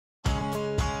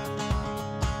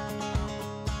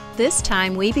This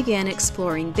time we began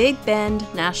exploring Big Bend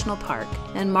National Park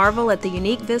and marvel at the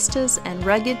unique vistas and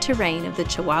rugged terrain of the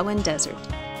Chihuahuan Desert.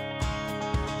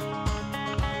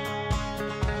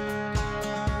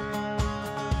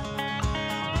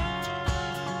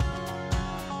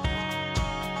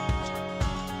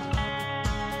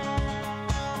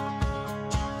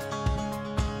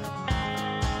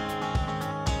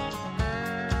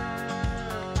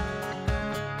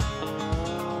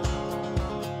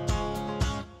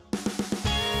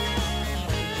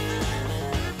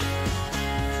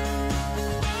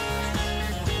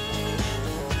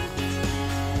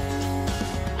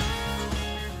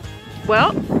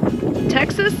 Well,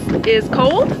 Texas is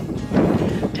cold.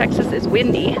 Texas is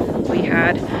windy. We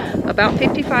had about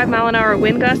 55-mile-an-hour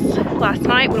wind gusts last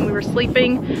night when we were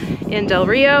sleeping in Del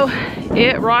Rio.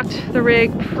 It rocked the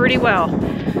rig pretty well,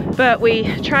 but we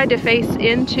tried to face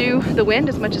into the wind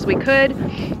as much as we could.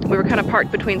 We were kind of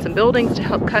parked between some buildings to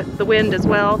help cut the wind as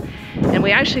well, and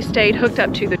we actually stayed hooked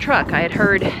up to the truck. I had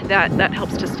heard that that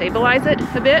helps to stabilize it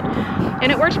a bit,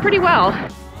 and it works pretty well.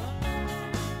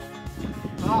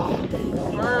 Oh,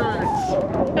 birds.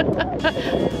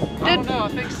 I don't know, I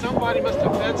think somebody must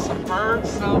have fed some birds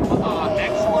some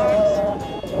X-slugs.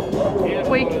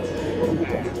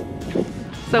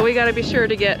 So we got to be sure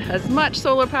to get as much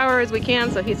solar power as we can,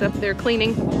 so he's up there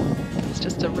cleaning. It's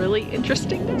just a really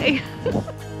interesting day.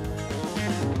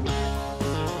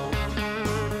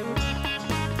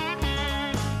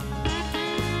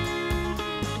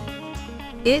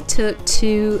 It took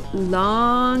 2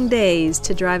 long days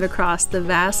to drive across the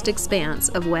vast expanse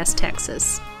of West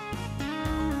Texas.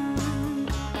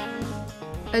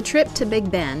 A trip to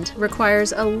Big Bend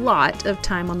requires a lot of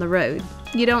time on the road.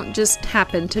 You don't just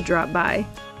happen to drop by.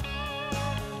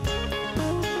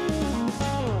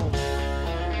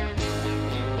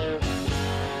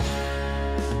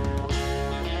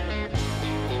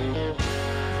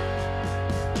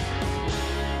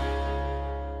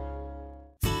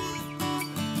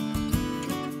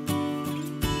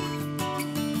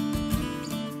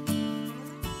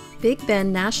 Big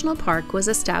Bend National Park was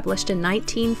established in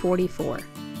 1944.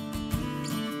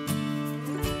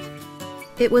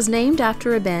 It was named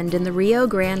after a bend in the Rio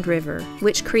Grande River,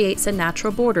 which creates a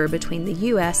natural border between the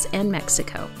U.S. and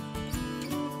Mexico.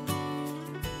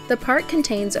 The park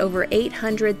contains over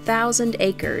 800,000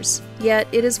 acres, yet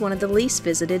it is one of the least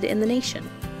visited in the nation.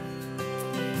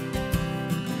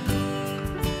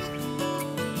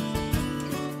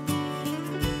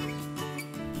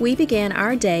 We began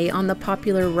our day on the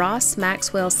popular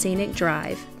Maxwell Scenic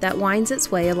Drive that winds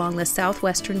its way along the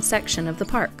southwestern section of the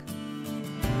park.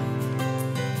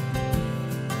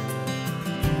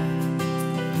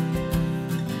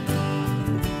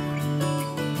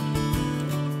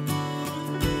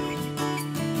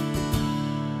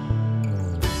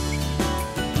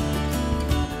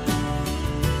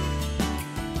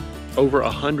 Over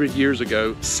 100 years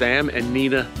ago, Sam and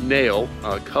Nina Nail,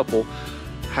 a couple,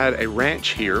 had a ranch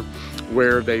here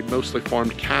where they mostly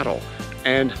farmed cattle,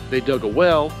 and they dug a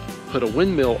well, put a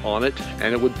windmill on it,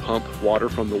 and it would pump water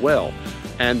from the well.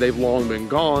 And they've long been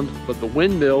gone, but the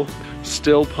windmill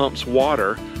still pumps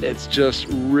water. It's just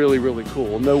really, really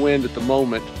cool. No wind at the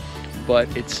moment,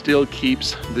 but it still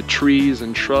keeps the trees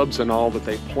and shrubs and all that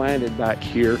they planted back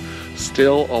here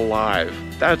still alive.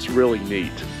 That's really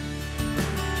neat.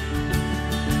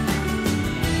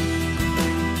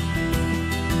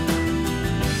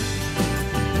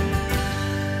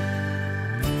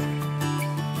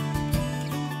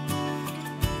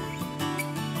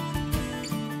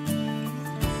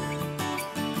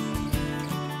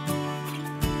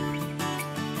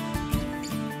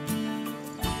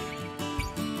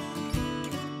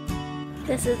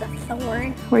 This is a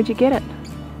thorn. Where'd you get it?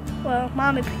 Well,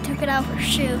 Mommy took it out of her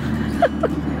shoe.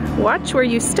 Watch where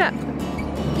you step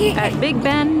at Big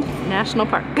Bend National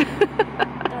Park. Dun,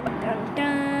 dun,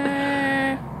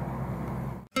 dun.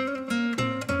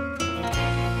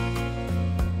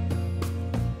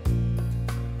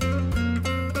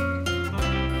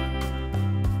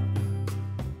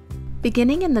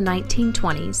 Beginning in the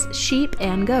 1920s, sheep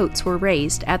and goats were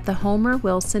raised at the Homer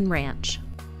Wilson Ranch.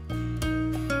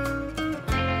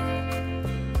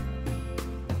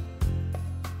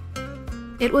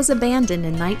 It was abandoned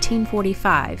in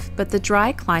 1945, but the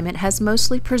dry climate has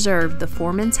mostly preserved the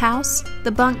foreman's house,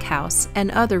 the bunkhouse, and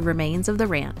other remains of the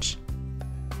ranch.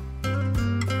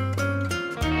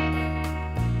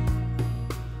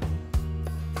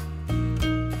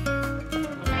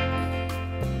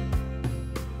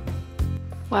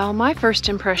 Well, my first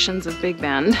impressions of Big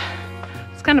Bend,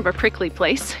 it's kind of a prickly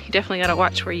place. You definitely got to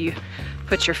watch where you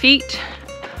put your feet.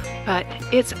 but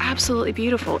it's absolutely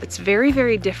beautiful. It's very,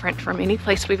 very different from any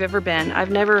place we've ever been.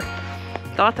 I've never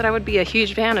thought that I would be a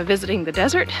huge fan of visiting the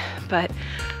desert, but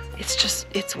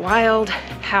it's wild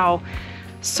how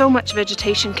so much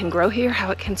vegetation can grow here,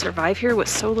 how it can survive here with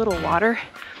so little water.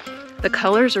 The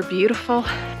colors are beautiful.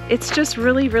 It's just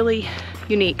really, really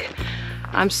unique.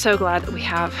 I'm so glad that we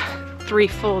have 3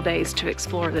 full days to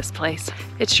explore this place.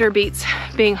 It sure beats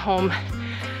being home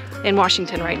in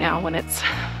Washington right now when it's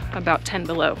about 10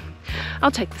 below.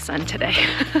 I'll take the sun today.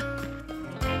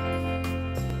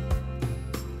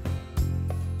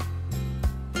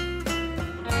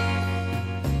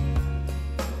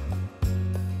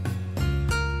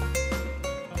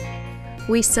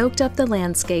 We soaked up the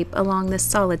landscape along this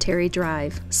solitary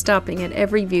drive, stopping at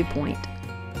every viewpoint.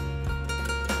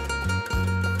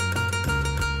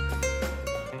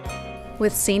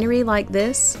 With scenery like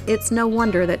this, it's no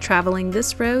wonder that traveling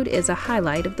this road is a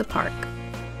highlight of the park.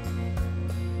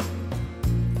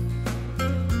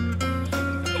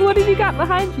 What have you got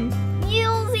behind you?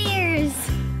 Mule's ears.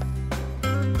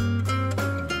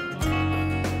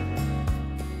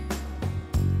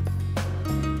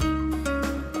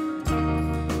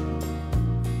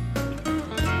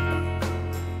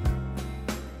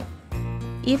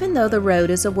 Even though the road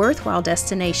is a worthwhile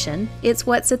destination, it's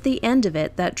what's at the end of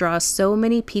it that draws so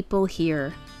many people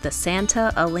here, the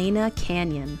Santa Elena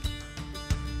Canyon.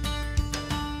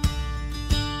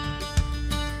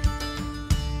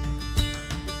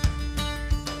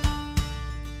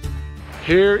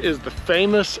 Here is the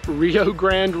famous Rio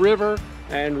Grande River,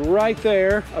 and right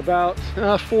there, about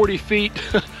 40 feet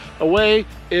away,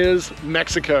 is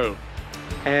Mexico.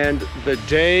 And the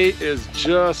day is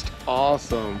just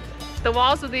awesome. The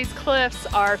walls of these cliffs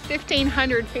are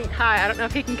 1,500 feet high. I don't know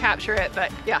if he can capture it,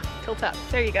 but yeah, tilt up.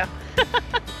 There you go.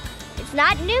 It's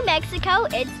not New Mexico,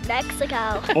 it's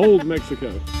Mexico. Old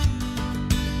Mexico.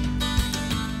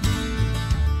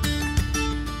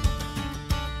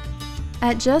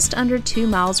 At just under 2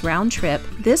 miles round trip,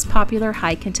 this popular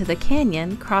hike into the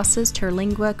canyon crosses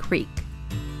Terlingua Creek.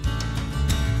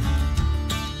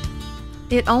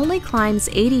 It only climbs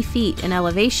 80 feet in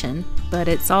elevation, but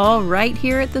it's all right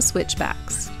here at the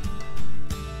switchbacks.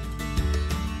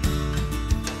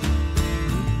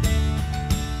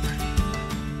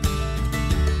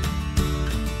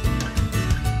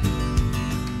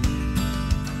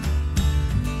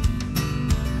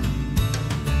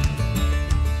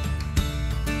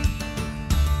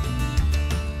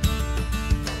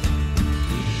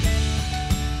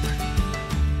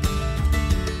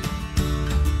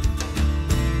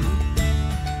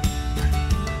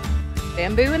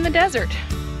 Bamboo in the desert.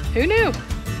 Who knew?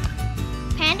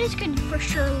 Pandas could for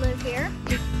sure live here.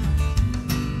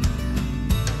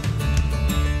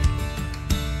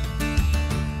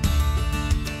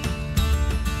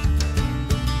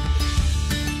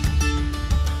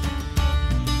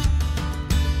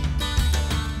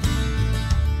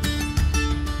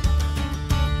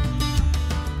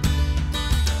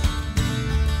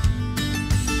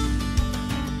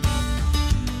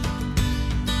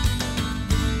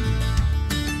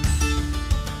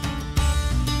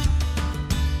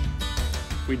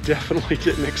 We definitely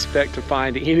didn't expect to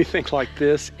find anything like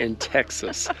this in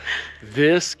Texas.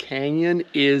 This canyon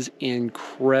is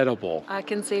incredible. I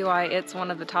can see why it's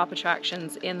one of the top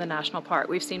attractions in the national park.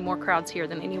 We've seen more crowds here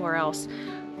than anywhere else,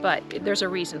 but there's a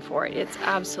reason for it. It's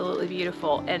absolutely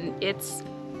beautiful, and it's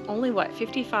only what,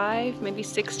 55, maybe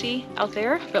 60 out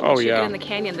there, but once you get in the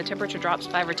canyon, the temperature drops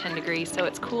 5 or 10 degrees, so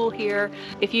it's cool here.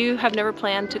 If you have never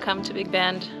planned to come to Big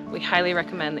Bend, we highly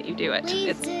recommend that you do it.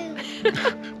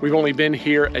 We've only been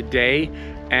here a day,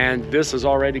 and this has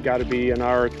already got to be in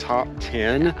our top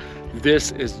 10.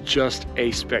 This is just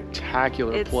a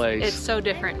spectacular place. It's so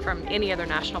different from any other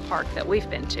national park that we've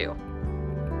been to.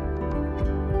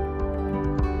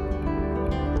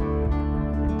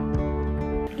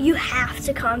 You have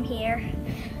to come here.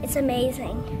 It's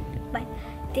amazing. But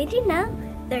did you know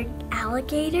there are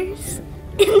alligators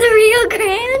in the Rio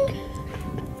Grande?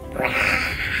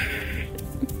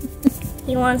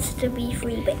 He wants to be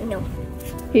free, but no.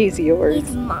 He's yours.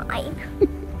 He's mine.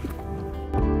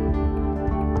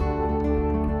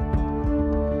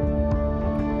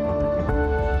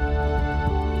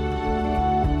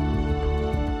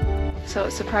 So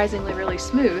it's surprisingly really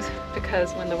smooth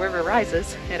because when the river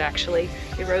rises, it actually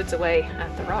erodes away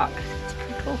at the rock. It's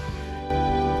pretty cool.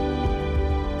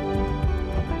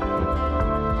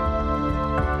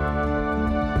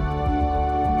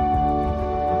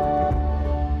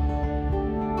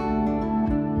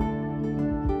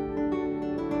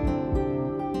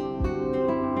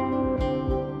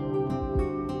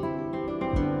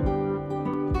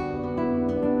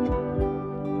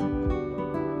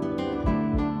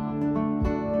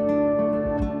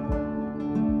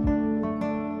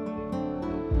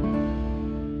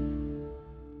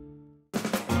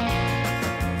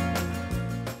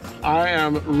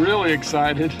 am really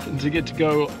excited to get to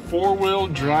go four-wheel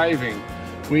driving.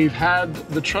 We've had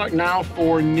the truck now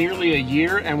for nearly a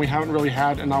year and we haven't really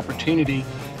had an opportunity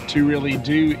to really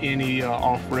do any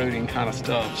off-roading kind of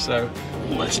stuff. So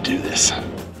let's do this.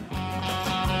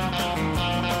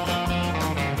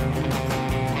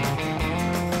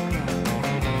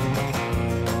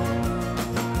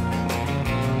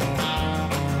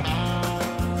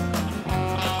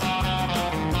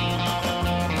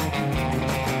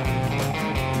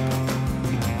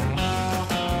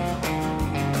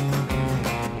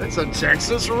 It's a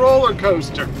Texas roller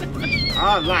coaster.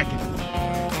 I like it.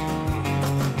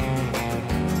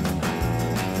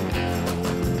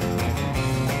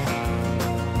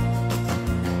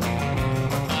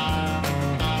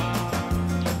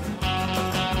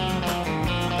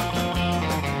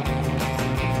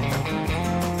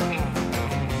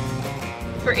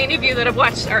 For any of you that have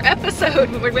watched our episode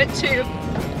when we went to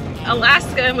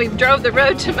Alaska and we drove the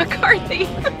road to McCarthy,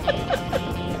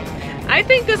 I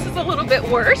think this is a little bit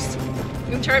worse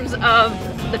in terms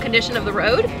of the condition of the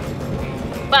road,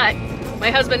 but my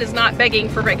husband is not begging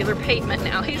for regular pavement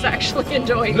now. He's actually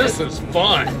enjoying this. This is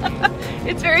fun.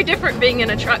 It's very different being in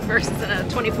a truck versus in a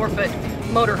 24-foot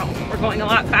motorhome. We're going a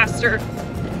lot faster,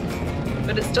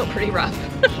 but it's still pretty rough.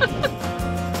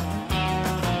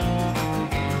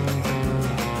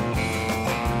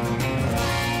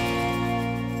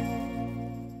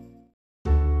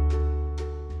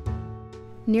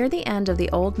 Near the end of the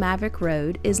old Maverick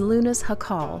Road is Luna's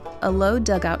Jacal, a low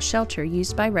dugout shelter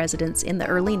used by residents in the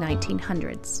early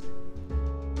 1900s.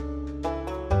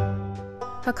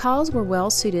 Jacals were well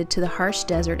suited to the harsh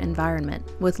desert environment,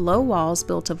 with low walls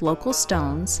built of local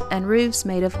stones and roofs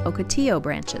made of ocotillo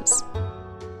branches.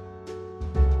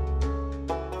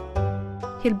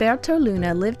 Gilberto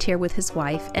Luna lived here with his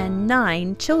wife and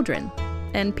 9 children,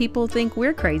 and people think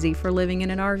we're crazy for living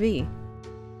in an RV.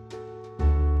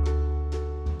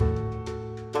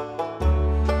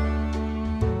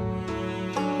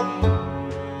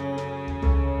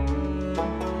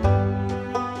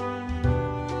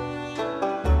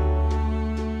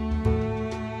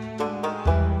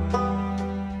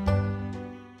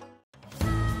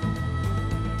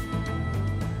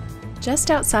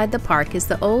 Just outside the park is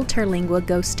the old Terlingua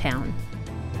ghost town.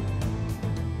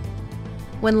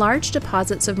 When large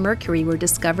deposits of mercury were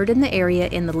discovered in the area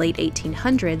in the late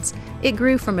 1800s, it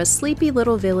grew from a sleepy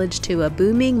little village to a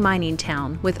booming mining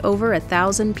town with over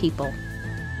 1,000 people.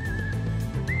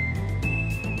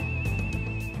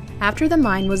 After the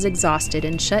mine was exhausted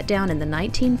and shut down in the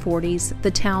 1940s,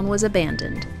 the town was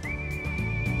abandoned.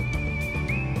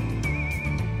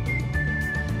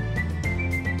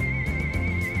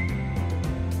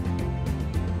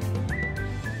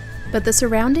 But the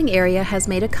surrounding area has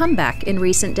made a comeback in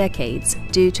recent decades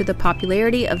due to the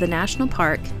popularity of the national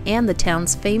park and the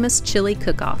town's famous chili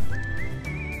cook-off.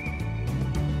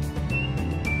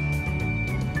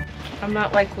 I'm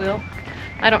not like Will.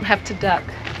 I don't have to duck.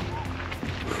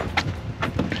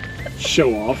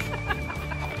 Show off.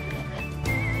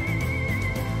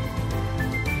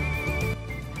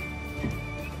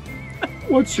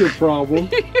 What's your problem?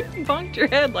 You bonked your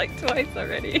head like twice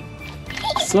already.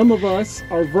 Some of us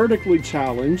are vertically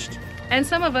challenged. And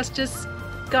some of us just,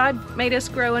 God made us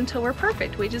grow until we're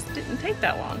perfect. We just didn't take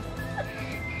that long.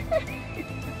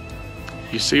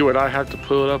 You see what I have to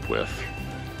put up with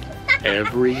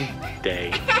every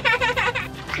day.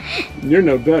 You're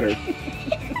no better.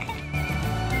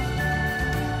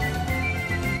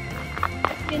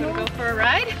 You wanna go for a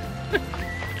ride?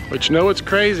 But you know what's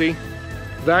crazy?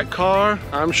 That car,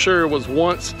 I'm sure, was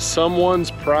once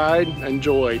someone's pride and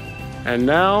joy. And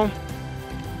now,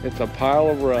 it's a pile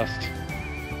of rust.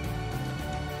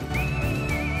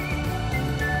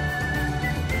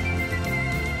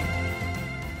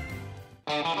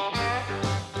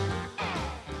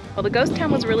 Well, the ghost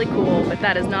town was really cool, but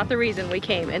that is not the reason we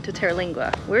came into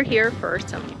Terlingua. We're here for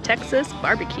some Texas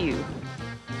barbecue.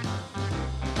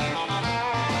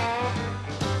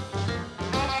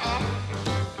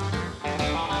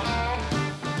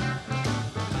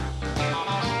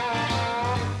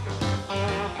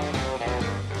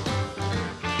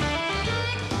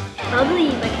 Ugly,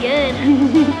 but good.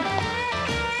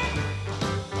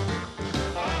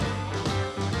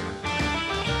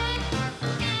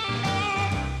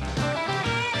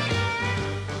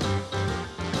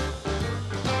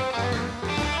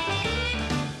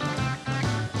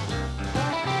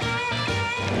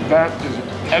 That is an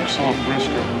excellent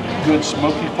brisket. Good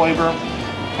smoky flavor,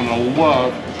 and I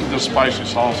love the spicy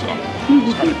salsa.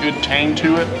 It's got a good tang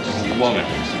to it. I love it.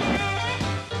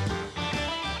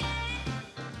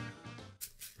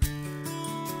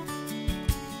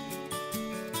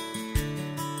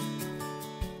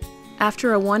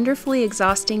 After a wonderfully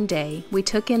exhausting day, we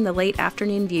took in the late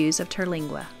afternoon views of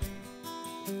Terlingua.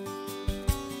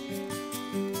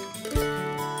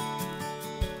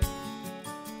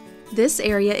 This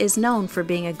area is known for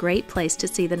being a great place to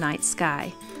see the night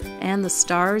sky, and the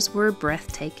stars were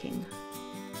breathtaking.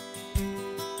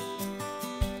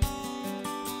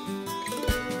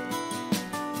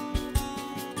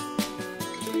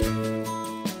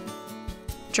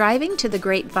 Driving to the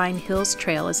Grapevine Hills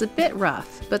Trail is a bit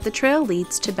rough, but the trail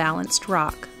leads to Balanced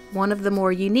Rock, one of the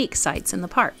more unique sites in the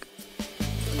park.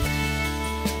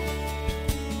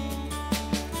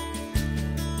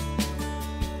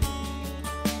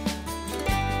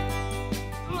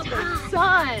 Oh, the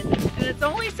sun! And it's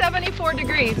only 74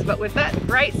 degrees, but with that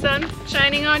bright sun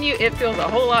shining on you, it feels a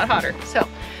whole lot hotter. So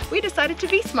we decided to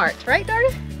be smart, right,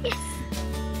 Darda? Yes.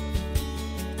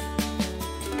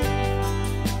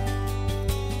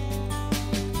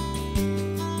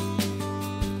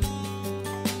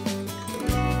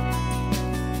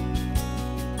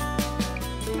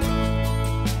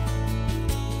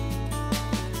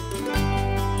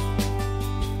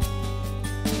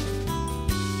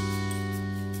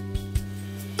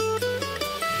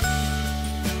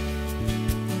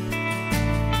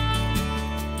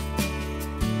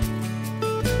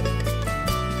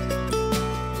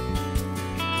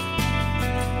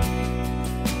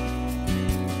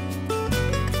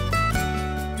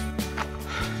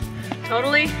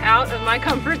 Totally out of my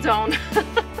comfort zone.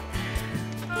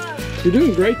 You're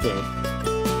doing great though.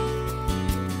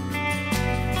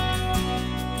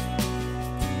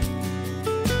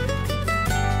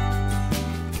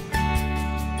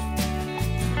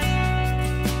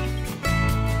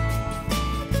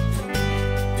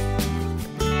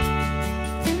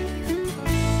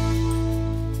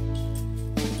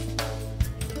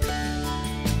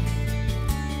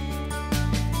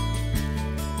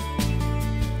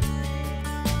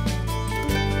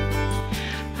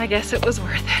 I guess it was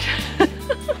worth it.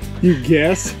 You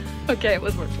guess? Okay, it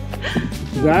was worth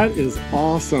it. That is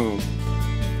awesome.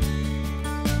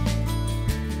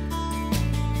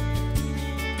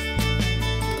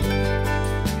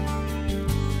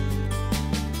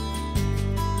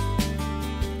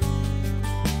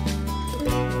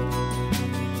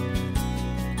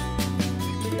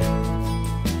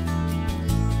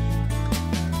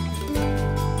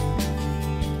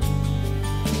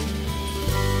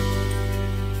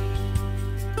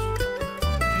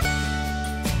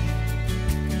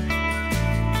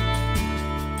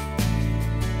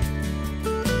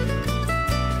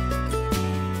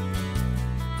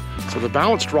 So the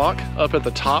Balanced Rock up at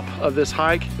the top of this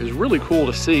hike is really cool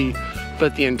to see,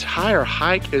 but the entire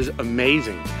hike is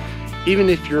amazing. Even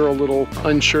if you're a little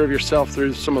unsure of yourself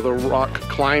through some of the rock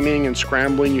climbing and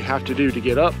scrambling you have to do to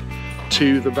get up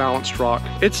to the Balanced Rock,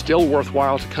 it's still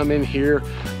worthwhile to come in here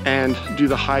and do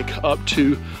the hike up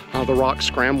to the rock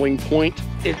scrambling point.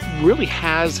 It really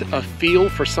has a feel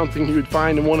for something you would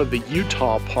find in one of the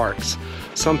Utah parks,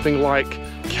 something like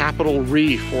Capitol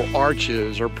Reef or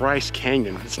Arches or Bryce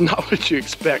Canyon. It's not what you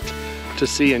expect to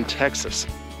see in Texas.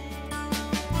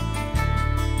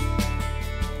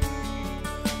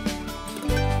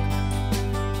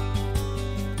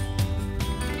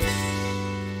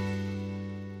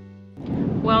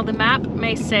 Well, the map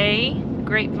may say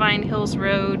Grapevine Hills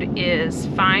Road is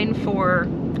fine for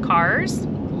cars,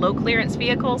 low clearance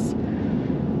vehicles.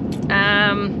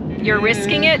 You're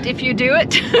risking it if you do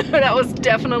it. That was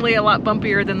definitely a lot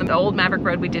bumpier than the old Maverick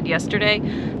road we did yesterday.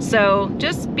 So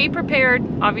just be prepared.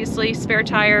 Obviously, spare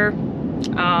tire,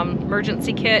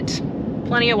 emergency kit,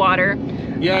 plenty of water.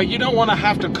 Yeah, you don't want to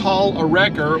have to call a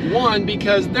wrecker, one,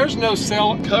 because there's no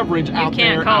cell coverage out there.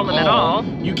 You can't call them at all.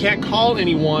 You can't call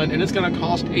anyone, and it's going to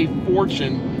cost a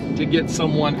fortune to get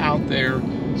someone out there.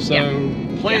 So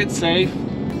play it safe.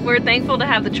 We're thankful to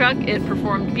have the truck. It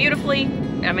performed beautifully.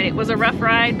 I mean, it was a rough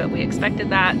ride, but we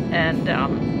expected that,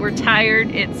 and we're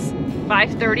tired. It's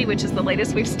 5:30, which is the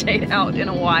latest we've stayed out in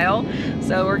a while.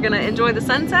 So we're gonna enjoy the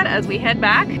sunset as we head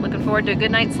back. Looking forward to a good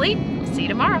night's sleep. See you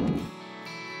tomorrow.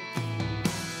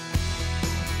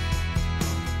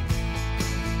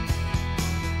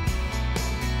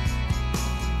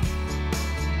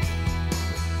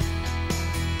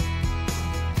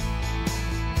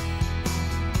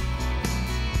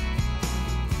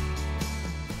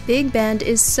 Big Bend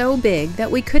is so big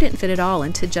that we couldn't fit it all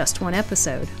into just one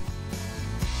episode.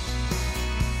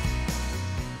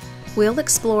 We'll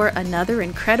explore another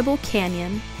incredible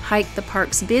canyon, hike the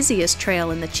park's busiest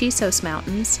trail in the Chisos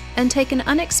Mountains, and take an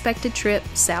unexpected trip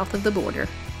south of the border.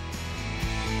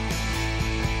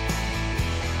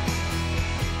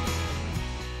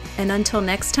 And until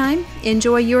next time,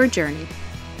 enjoy your journey.